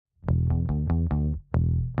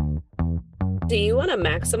Do you want to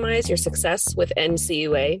maximize your success with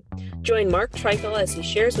NCUA? Join Mark Treichel as he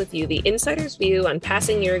shares with you the insider's view on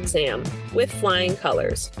passing your exam with flying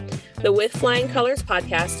colors. The With Flying Colors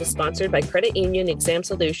podcast is sponsored by Credit Union Exam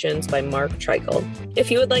Solutions by Mark Treichel. If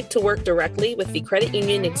you would like to work directly with the Credit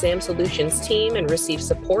Union Exam Solutions team and receive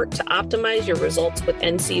support to optimize your results with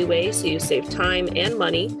NCUA so you save time and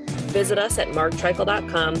money, visit us at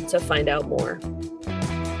marktreichel.com to find out more.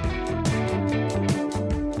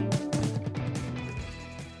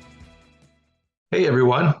 Hey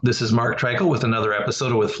everyone, this is Mark Treichel with another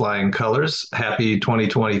episode of With Flying Colors. Happy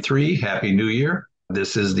 2023, Happy New Year.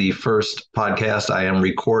 This is the first podcast I am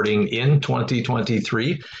recording in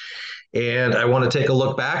 2023. And I want to take a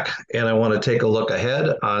look back and I want to take a look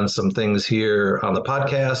ahead on some things here on the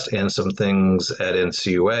podcast and some things at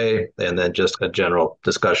NCUA, and then just a general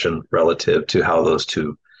discussion relative to how those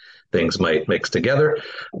two things might mix together.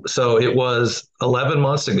 So it was 11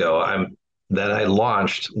 months ago that I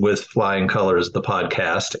launched With Flying Colors, the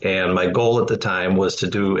podcast, and my goal at the time was to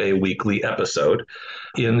do a weekly episode.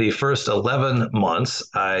 In the first 11 months,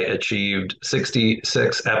 I achieved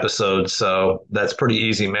 66 episodes, so that's pretty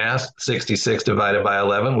easy math. 66 divided by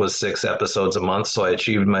 11 was 6 episodes a month, so I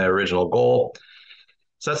achieved my original goal.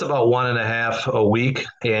 So that's about 1.5 a week.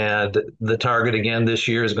 And the target again this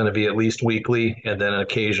year is going to be at least weekly, and then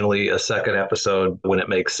occasionally a second episode when it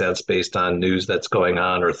makes sense based on news that's going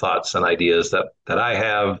on or thoughts and ideas that I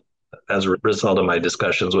have as a result of my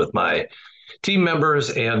discussions with my team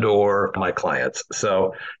members and or my clients.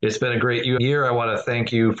 So it's been a great year. I want to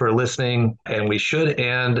thank you for listening. And we should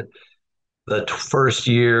end the first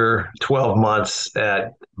year, 12 months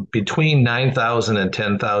at between 9,000 and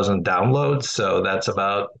 10,000 downloads. So that's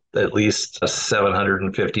about at least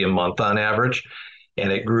 750 a month on average.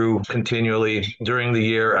 And it grew continually during the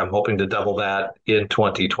year. I'm hoping to double that in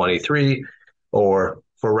 2023, or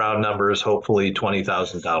for round numbers, hopefully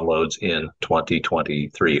 20,000 downloads in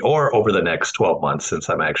 2023 or over the next 12 months, since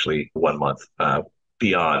I'm actually 1 month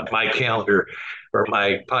beyond my calendar. Or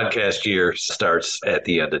my podcast year starts at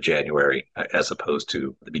the end of January as opposed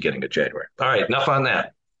to the beginning of January. All right, enough on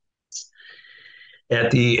that.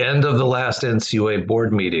 At the end of the last NCUA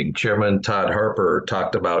board meeting, Chairman Todd Harper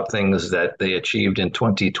talked about things that they achieved in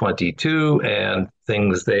 2022 and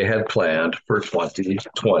things they had planned for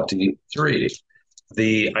 2023.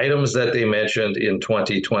 The items that they mentioned in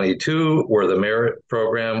 2022 were the merit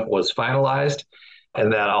program was finalized,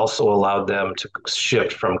 and that also allowed them to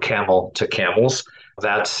shift from camel to camels.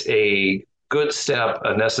 That's a good step,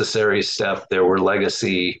 a necessary step. There were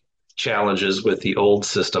legacy challenges with the old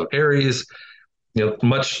system Aries.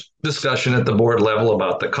 Much discussion at the board level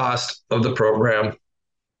about the cost of the program,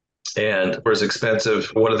 and it was expensive.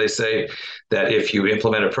 What do they say? That if you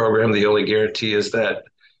implement a program, the only guarantee is that,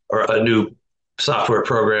 or a new software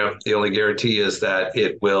program, the only guarantee is that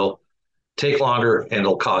it will take longer and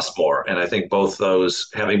it'll cost more. And I think both those,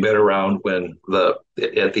 having been around when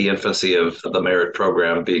at the infancy of the merit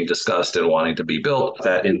program being discussed and wanting to be built,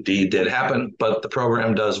 that indeed did happen. But the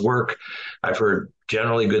program does work. I've heard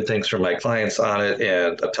generally good things from my clients on it.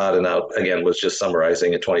 And Todd and out again was just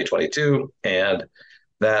summarizing in 2022, and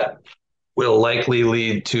that will likely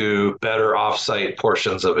lead to better offsite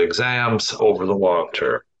portions of exams over the long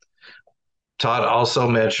term. Todd also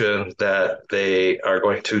mentioned that they are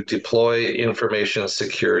going to deploy information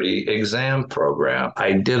security exam program.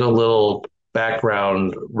 I did a little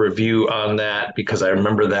background review on that because I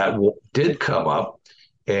remember that did come up.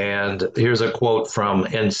 And here's a quote from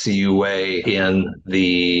NCUA in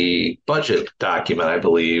the budget document, I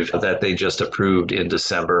believe, that they just approved in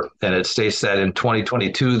December. And it states that in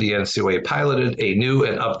 2022, the NCUA piloted a new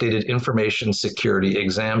and updated information security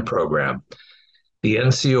exam program. The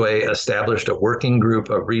NCUA established a working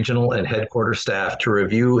group of regional and headquarter staff to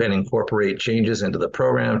review and incorporate changes into the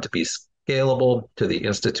program to be scalable to the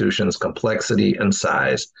institution's complexity and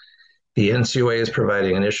size. The NCUA is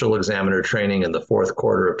providing initial examiner training in the fourth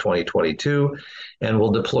quarter of 2022 and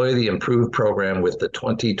will deploy the improved program with the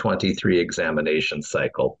 2023 examination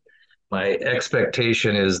cycle. My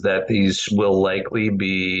expectation is that these will likely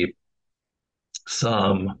be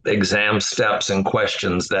some exam steps and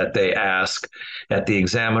questions that they ask at the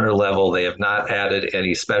examiner level. They have not added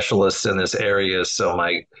any specialists in this area, so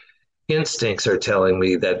my instincts are telling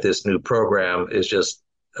me that this new program is just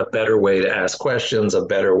a better way to ask questions, a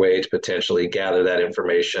better way to potentially gather that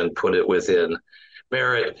information, put it within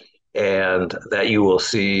merit, and that you will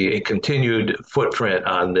see a continued footprint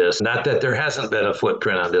on this. Not that there hasn't been a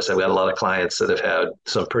footprint on this. I've got a lot of clients that have had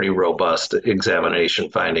some pretty robust examination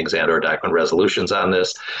findings and or document resolutions on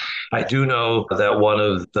this. I do know that one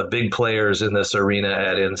of the big players in this arena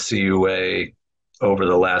at NCUA over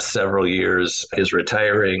the last several years is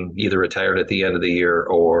retiring, either retired at the end of the year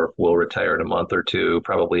or will retire in a month or two,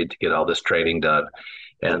 probably to get all this training done.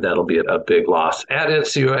 And that'll be a big loss at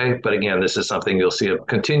NCUA. But again, this is something you'll see a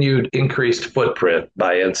continued increased footprint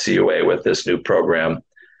by NCUA with this new program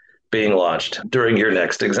being launched during your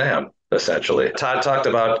next exam, essentially. Todd talked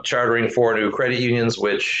about chartering 4 new credit unions,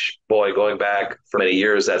 which, boy, going back for many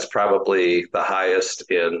years, that's probably the highest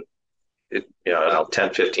in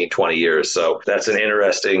 10, 15, 20 years. So that's an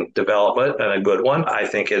interesting development and a good one. I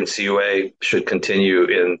think NCUA should continue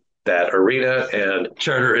in that arena and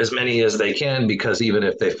charter as many as they can, because even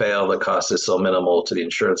if they fail, the cost is so minimal to the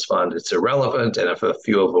insurance fund, it's irrelevant. And if a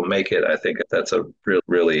few of them make it, I think that's a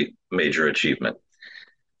really major achievement,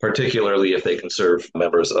 particularly if they can serve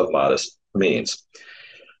members of modest means.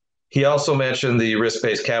 He also mentioned the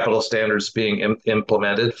risk-based capital standards being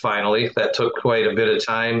implemented. Finally, that took quite a bit of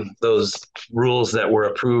time. Those rules that were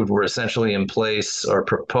approved were essentially in place or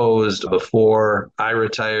proposed before I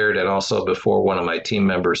retired, and also before one of my team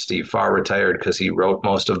members, Steve Farr, retired, because he wrote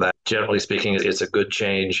most of that. Generally speaking, it's a good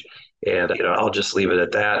change. And I'll just leave it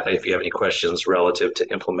at that. If you have any questions relative to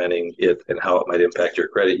implementing it and how it might impact your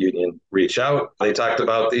credit union, reach out. They talked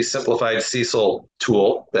about the simplified CECL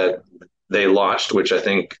tool that they launched, which I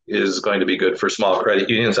think is going to be good for small credit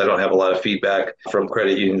unions. I don't have a lot of feedback from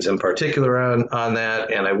credit unions in particular on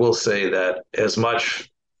that. And I will say that as much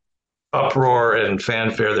uproar and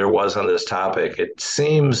fanfare there was on this topic, it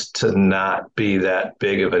seems to not be that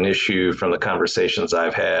big of an issue from the conversations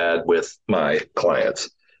I've had with my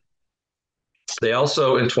clients. They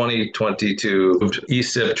also, in 2022, moved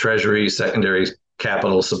ESIP Treasury secondary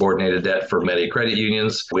capital subordinated debt for many credit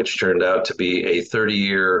unions, which turned out to be a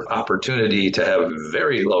 30-year opportunity to have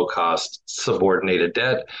very low-cost subordinated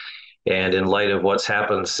debt. And in light of what's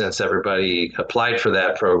happened since everybody applied for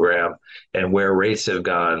that program and where rates have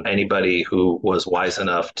gone, anybody who was wise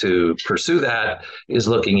enough to pursue that is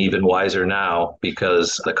looking even wiser now,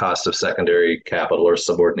 because the cost of secondary capital or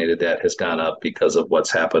subordinated debt has gone up because of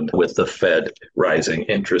what's happened with the Fed rising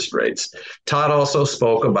interest rates. Todd also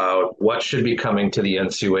spoke about what should be coming to the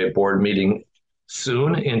NCUA board meeting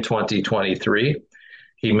soon in 2023.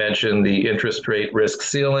 He mentioned the interest rate risk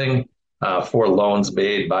ceiling for loans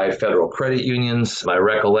made by federal credit unions. My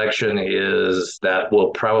recollection is that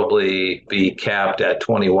will probably be capped at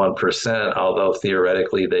 21%, although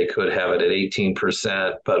theoretically they could have it at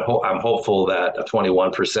 18%. But I'm hopeful that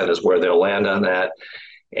 21% is where they'll land on that.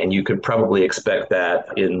 And you could probably expect that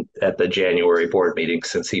at the January board meeting,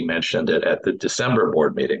 since he mentioned it at the December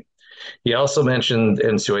board meeting. He also mentioned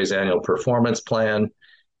NCUA's annual performance plan,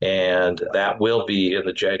 and that will be in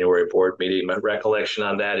the January board meeting. My recollection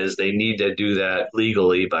on that is they need to do that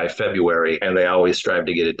legally by February, and they always strive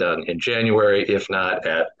to get it done in January, if not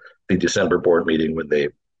at the December board meeting when they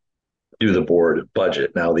do the board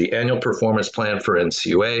budget. Now, the annual performance plan for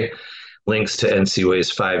NCUA links to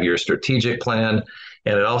NCUA's 5-year strategic plan.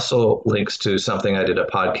 And it also links to something I did a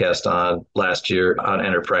podcast on last year on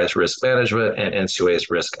enterprise risk management and NCUA's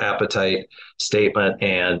risk appetite statement.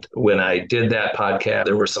 And when I did that podcast,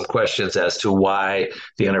 there were some questions as to why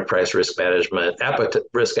the enterprise risk management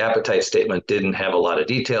risk appetite statement didn't have a lot of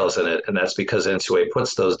details in it. And that's because NCUA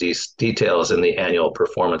puts those details in the annual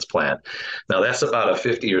performance plan. Now, that's about a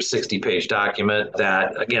 50 or 60 page document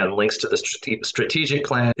that, again, links to the strategic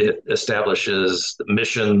plan. It establishes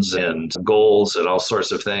missions and goals and all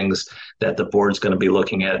sorts of things that the board's going to be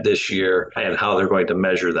looking at this year and how they're going to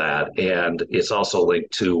measure that. And it's also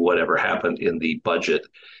linked to whatever happened in the budget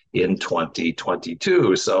in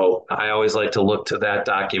 2022. So I always like to look to that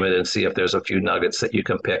document and see if there's a few nuggets that you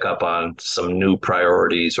can pick up on, some new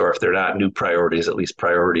priorities, or if they're not new priorities, at least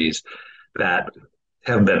priorities that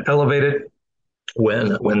have been elevated.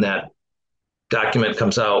 When that document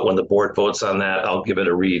comes out, when the board votes on that, I'll give it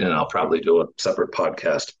a read, and I'll probably do a separate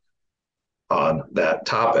podcast on that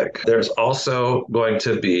topic. There's also going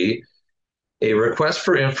to be a request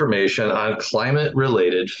for information on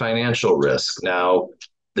climate-related financial risk. Now,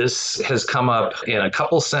 this has come up in a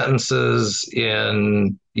couple sentences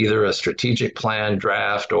in either a strategic plan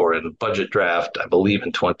draft or in budget draft, I believe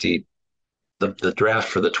in the draft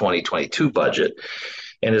for the 2022 budget,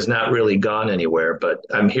 and has not really gone anywhere. But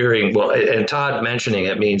I'm hearing, well, and Todd mentioning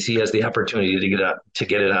it means he has the opportunity to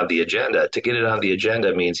get it on the agenda. To get it on the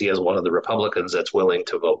agenda means he has one of the Republicans that's willing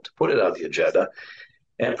to vote to put it on the agenda,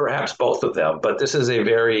 and perhaps both of them. But this is a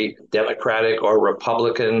very Democratic or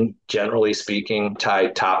Republican, generally speaking,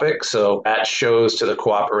 tied topic. So that shows to the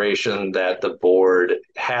cooperation that the board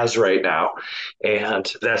has right now. And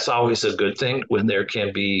that's always a good thing when there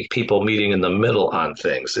can be people meeting in the middle on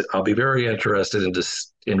things. I'll be very interested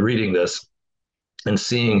in reading this and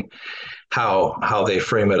seeing how they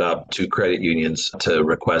frame it up to credit unions to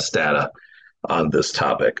request data on this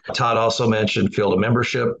topic. Todd also mentioned field of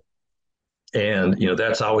membership. And,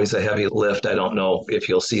 that's always a heavy lift. I don't know if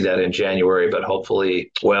you'll see that in January, but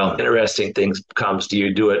hopefully, interesting things comes. Do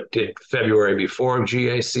you do it in February before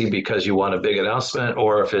GAC because you want a big announcement?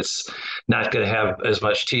 Or if it's not going to have as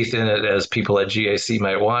much teeth in it as people at GAC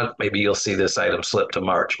might want, maybe you'll see this item slip to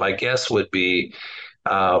March. My guess would be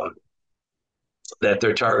that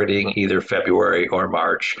they're targeting either February or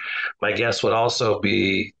March. My guess would also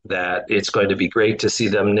be that it's going to be great to see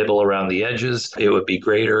them nibble around the edges. It would be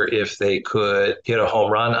greater if they could hit a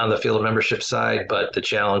home run on the field of membership side, but the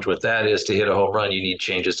challenge with that is to hit a home run, you need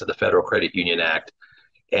changes to the Federal Credit Union Act.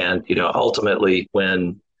 And, ultimately,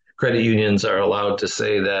 when credit unions are allowed to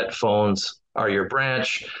say that phones are your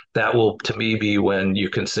branch, that will, to me, be when you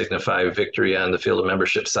can signify victory on the field of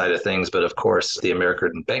membership side of things. But of course, the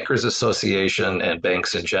American Bankers Association and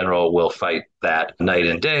banks in general will fight that night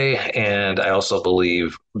and day. And I also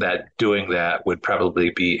believe that doing that would probably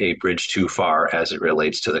be a bridge too far as it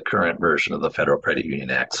relates to the current version of the Federal Credit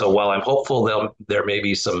Union Act. So while I'm hopeful there may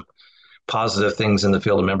be some positive things in the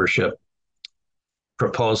field of membership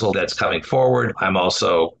proposal that's coming forward, I'm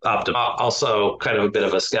also kind of a bit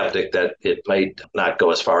of a skeptic that it might not go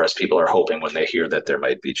as far as people are hoping when they hear that there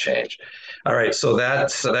might be change. All right, so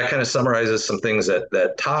that kind of summarizes some things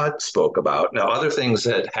that Todd spoke about. Now, other things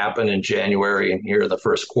that happened in January and here in the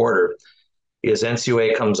first quarter is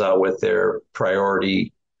NCUA comes out with their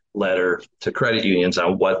priority letter to credit unions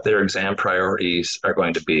on what their exam priorities are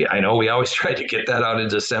going to be. I know we always try to get that out in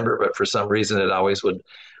December, but for some reason it always would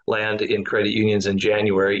land in credit unions in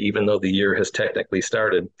January, even though the year has technically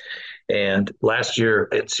started. And last year,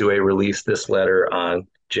 NCUA released this letter on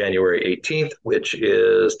January 18th, which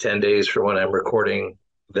is 10 days from when I'm recording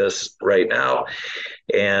this right now.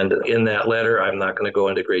 And in that letter, I'm not going to go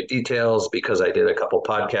into great details because I did a couple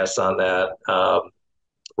podcasts on that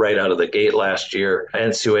right out of the gate last year.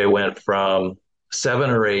 NCUA went from 7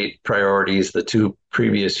 or 8 priorities the 2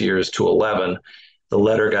 previous years to 11. The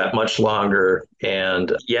letter got much longer,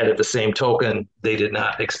 and yet at the same token, they did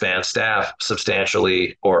not expand staff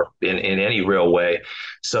substantially or in any real way.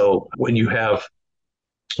 So when you have,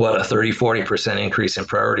 a 30-40% increase in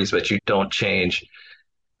priorities, but you don't change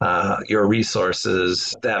your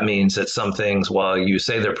resources, that means that some things, while you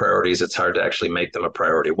say they're priorities, it's hard to actually make them a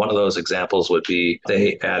priority. One of those examples would be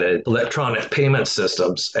they added electronic payment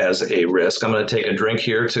systems as a risk. I'm going to take a drink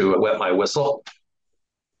here to wet my whistle.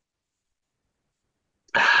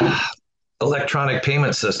 Electronic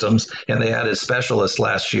payment systems, and they added specialists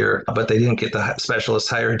last year, but they didn't get the specialists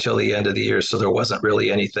hired until the end of the year, so there wasn't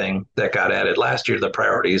really anything that got added last year to the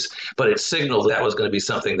priorities, but it signaled that was going to be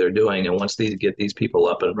something they're doing, and once they get these people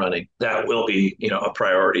up and running, that will be a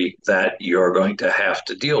priority that you're going to have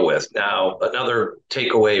to deal with. Now, another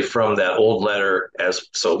takeaway from that old letter,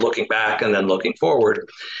 so looking back and then looking forward,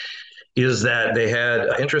 is that they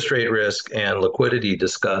had interest rate risk and liquidity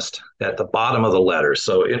discussed at the bottom of the letter.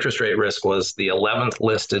 So interest rate risk was the 11th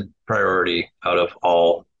listed priority out of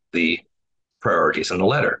all the priorities in the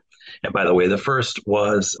letter. And by the way, the first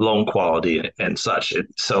was loan quality and such.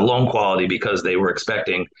 So loan quality, because they were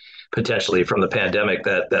expecting potentially from the pandemic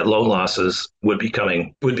that loan losses would be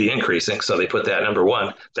increasing. So they put that number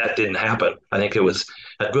 1. That didn't happen. I think it was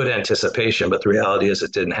a good anticipation, but the reality is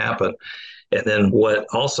it didn't happen. And then what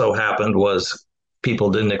also happened was people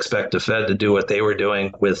didn't expect the Fed to do what they were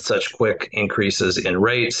doing with such quick increases in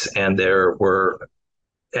rates. And there were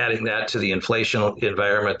adding that to the inflation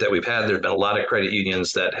environment that we've had. There have been a lot of credit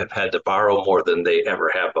unions that have had to borrow more than they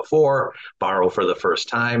ever have before, borrow for the first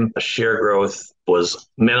time. Share growth was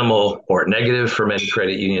minimal or negative for many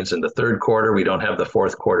credit unions in the third quarter. We don't have the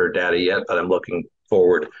fourth quarter data yet, but I'm looking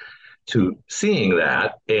forward to seeing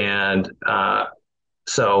that. And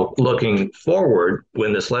so looking forward,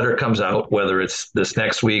 when this letter comes out, whether it's this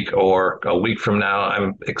next week or a week from now,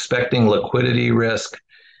 I'm expecting liquidity risk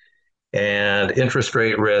and interest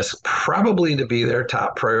rate risk probably to be their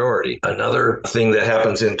top priority. Another thing that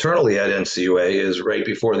happens internally at NCUA is right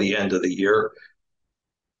before the end of the year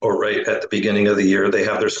or right at the beginning of the year, they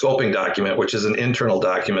have their scoping document, which is an internal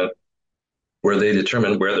document where they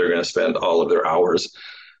determine where they're going to spend all of their hours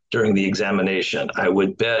during the examination. I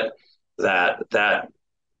would bet that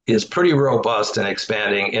is pretty robust in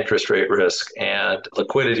expanding interest rate risk and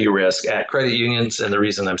liquidity risk at credit unions. And the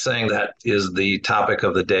reason I'm saying that is the topic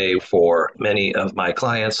of the day for many of my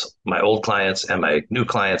clients, my old clients and my new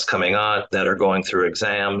clients coming on that are going through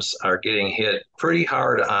exams are getting hit pretty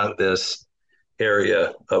hard on this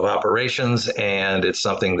area of operations, and it's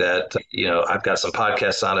something that I've got some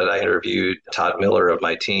podcasts on it. I interviewed Todd Miller of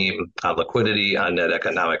my team on liquidity, on net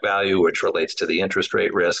economic value, which relates to the interest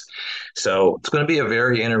rate risk. So it's going to be a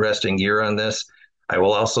very interesting year on this. I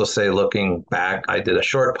will also say, looking back, I did a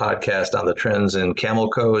short podcast on the trends in camel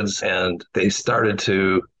codes, and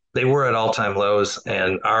they were at all-time lows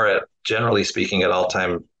and are at, generally speaking, at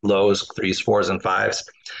all-time lows, threes, fours, and fives.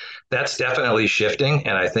 That's definitely shifting,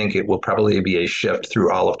 and I think it will probably be a shift through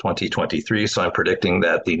all of 2023. So I'm predicting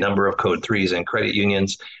that the number of code threes in credit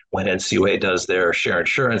unions, when NCUA does their share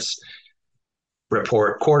insurance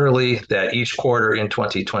report quarterly, that each quarter in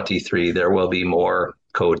 2023, there will be more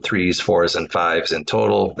code threes, fours, and fives in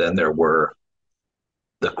total than there were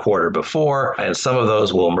the quarter before, and some of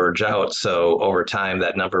those will merge out. So over time,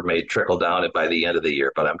 that number may trickle down by the end of the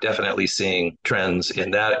year. But I'm definitely seeing trends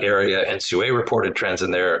in that area. NCUA reported trends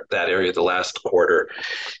in that area the last quarter.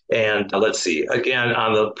 And let's see, again,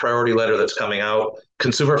 on the priority letter that's coming out,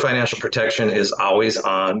 consumer financial protection is always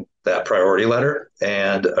on that priority letter.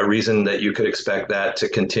 And a reason that you could expect that to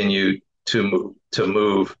continue to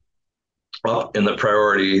move up in the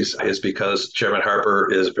priorities is because Chairman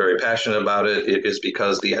Harper is very passionate about it. It is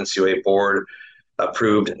because the NCUA board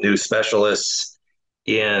approved new specialists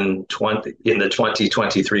in the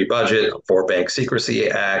 2023 budget for Bank Secrecy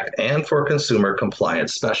Act and for consumer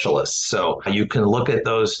compliance specialists. So you can look at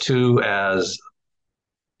those two as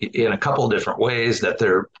in a couple of different ways, that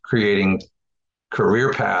they're creating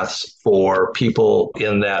career paths for people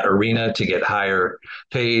in that arena to get higher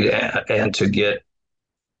paid and to get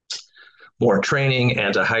more training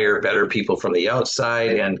and to hire better people from the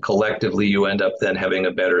outside. And collectively, you end up then having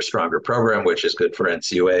a better, stronger program, which is good for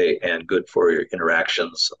NCUA and good for your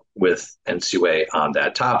interactions with NCUA on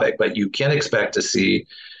that topic. But you can expect to see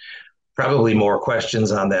probably more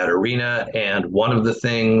questions on that arena. And one of the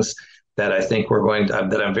things that I think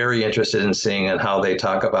that I'm very interested in seeing and how they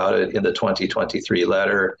talk about it in the 2023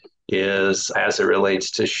 letter is as it relates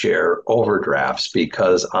to share overdrafts,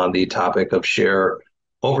 because on the topic of share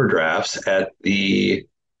overdrafts in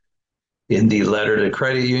the letter to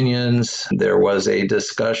credit unions, there was a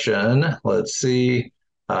discussion. Let's see.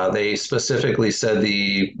 They specifically said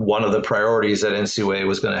one of the priorities that NCUA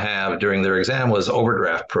was going to have during their exam was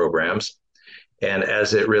overdraft programs. And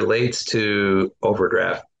as it relates to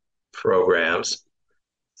overdraft programs,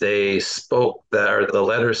 the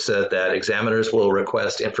letter said that examiners will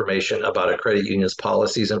request information about a credit union's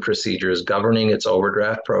policies and procedures governing its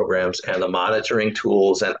overdraft programs and the monitoring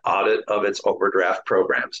tools and audit of its overdraft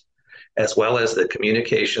programs, as well as the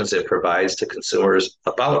communications it provides to consumers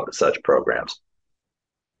about such programs.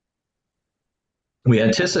 We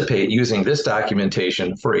anticipate using this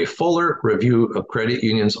documentation for a fuller review of credit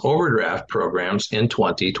unions' overdraft programs in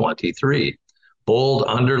 2023. Bold,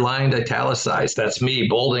 underlined, italicized. That's me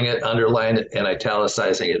bolding it, underlining it, and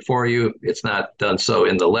italicizing it for you. It's not done so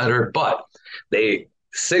in the letter, but they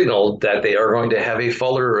signaled that they are going to have a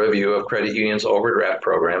fuller review of credit unions' overdraft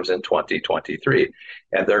programs in 2023.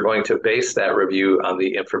 And they're going to base that review on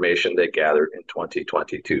the information they gathered in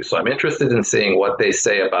 2022. So I'm interested in seeing what they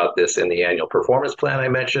say about this in the annual performance plan I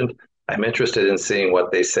mentioned. I'm interested in seeing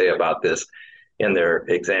what they say about this in their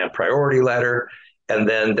exam priority letter. And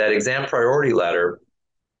then that exam priority letter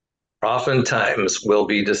oftentimes will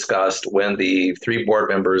be discussed when the three board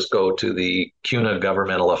members go to the CUNA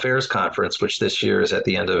Governmental Affairs Conference, which this year is at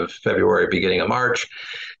the end of February, beginning of March.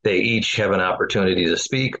 They each have an opportunity to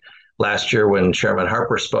speak. Last year, when Chairman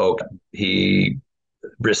Harper spoke, he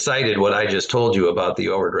recited what I just told you about the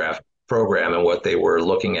overdraft program and what they were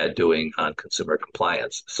looking at doing on consumer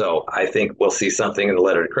compliance. So I think we'll see something in the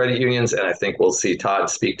letter to credit unions, and I think we'll see Todd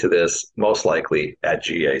speak to this most likely at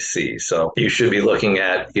GAC. So you should be looking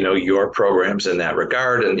at, your programs in that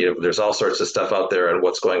regard. And, there's all sorts of stuff out there on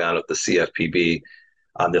what's going on with the CFPB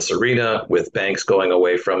on this arena, with banks going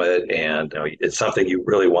away from it. And it's something you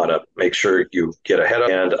really want to make sure you get ahead of.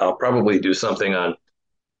 And I'll probably do something on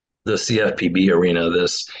the CFPB arena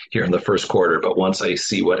here in the first quarter, but once I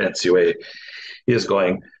see what NCUA is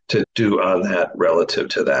going to do on that relative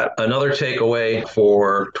to that. Another takeaway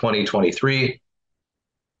for 2023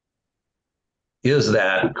 is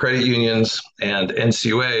that credit unions and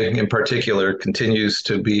NCUA in particular continues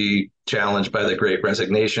to be challenged by the Great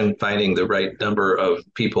Resignation, finding the right number of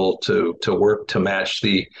people to work to match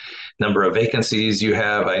the number of vacancies you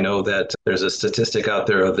have. I know that there's a statistic out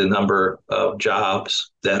there of the number of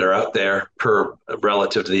jobs that are out there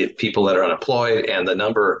relative to the people that are unemployed, and the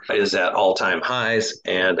number is at all-time highs,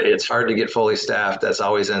 and it's hard to get fully staffed. That's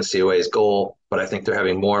always NCUA's goal, but I think they're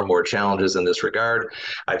having more and more challenges in this regard.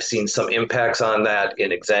 I've seen some impacts on that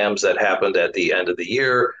in exams that happened at the end of the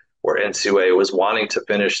year, where NCUA was wanting to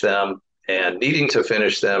finish them and needing to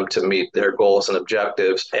finish them to meet their goals and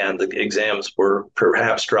objectives. And the exams were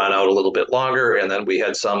perhaps drawn out a little bit longer. And then we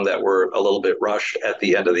had some that were a little bit rushed at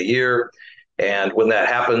the end of the year. And when that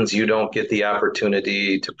happens, you don't get the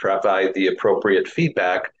opportunity to provide the appropriate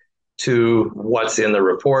feedback to what's in the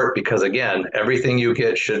report, because again, everything you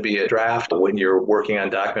get should be a draft. When you're working on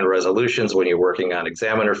document resolutions, when you're working on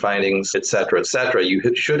examiner findings, et cetera,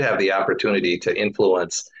 you should have the opportunity to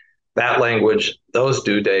influence that language, those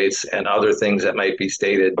due dates, and other things that might be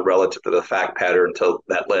stated relative to the fact pattern until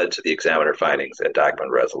that led to the examiner findings and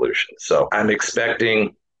document resolutions. So I'm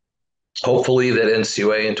expecting hopefully that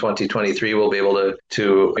NCUA in 2023 will be able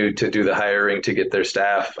to do the hiring to get their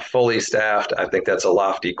staff fully staffed. I think that's a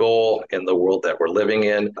lofty goal in the world that we're living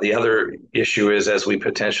in. The other issue is, as we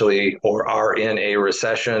potentially or are in a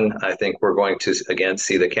recession, I think we're going to again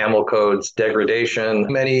see the camel codes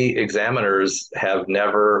degradation. Many examiners have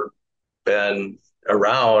never been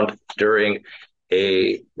around during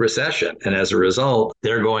a recession. And as a result,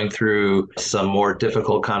 they're going through some more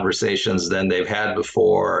difficult conversations than they've had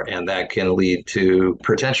before. And that can lead to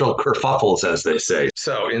potential kerfuffles, as they say.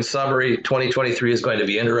 So in summary, 2023 is going to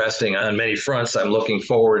be interesting on many fronts. I'm looking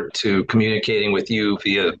forward to communicating with you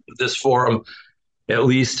via this forum, at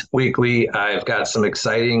least weekly. I've got some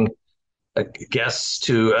exciting guests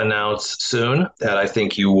to announce soon that I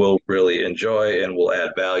think you will really enjoy and will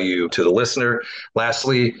add value to the listener.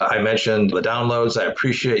 Lastly, I mentioned the downloads. I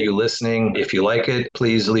appreciate you listening. If you like it,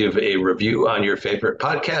 please leave a review on your favorite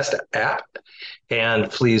podcast app. And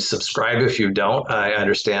please subscribe if you don't. I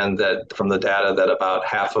understand that from the data that about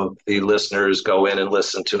half of the listeners go in and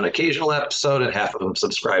listen to an occasional episode and half of them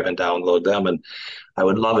subscribe and download them. And I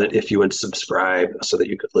would love it if you would subscribe so that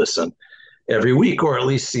you could listen every week, or at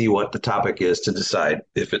least see what the topic is to decide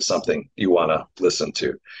if it's something you want to listen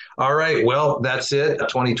to. All right. Well, that's it.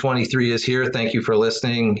 2023 is here. Thank you for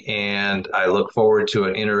listening. And I look forward to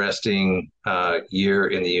an interesting year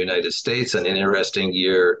in the United States, an interesting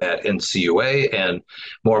year at NCUA, and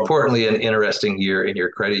more importantly, an interesting year in your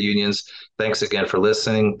credit unions. Thanks again for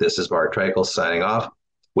listening. This is Mark Treichel signing off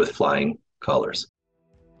with Flying Colors.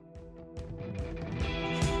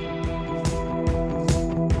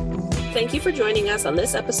 Thank you for joining us on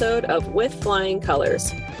this episode of With Flying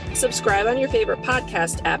Colors. Subscribe on your favorite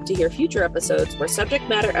podcast app to hear future episodes where subject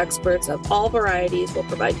matter experts of all varieties will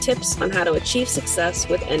provide tips on how to achieve success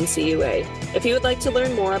with NCUA. If you would like to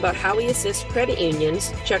learn more about how we assist credit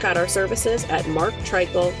unions, check out our services at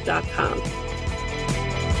marktreichel.com.